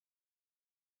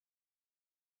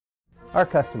Our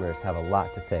customers have a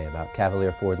lot to say about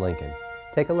Cavalier Ford Lincoln.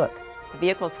 Take a look. The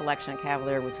vehicle selection at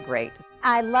Cavalier was great.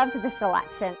 I loved the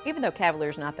selection. Even though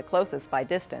Cavalier's not the closest by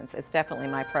distance, it's definitely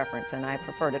my preference, and I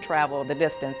prefer to travel the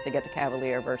distance to get to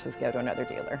Cavalier versus go to another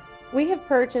dealer. We have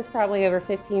purchased probably over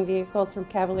 15 vehicles from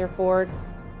Cavalier Ford.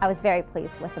 I was very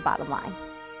pleased with the bottom line.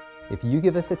 If you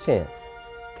give us a chance,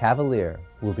 Cavalier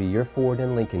will be your Ford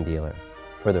and Lincoln dealer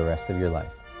for the rest of your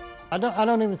life. I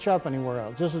don't even shop anywhere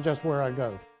else. This is just where I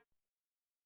go.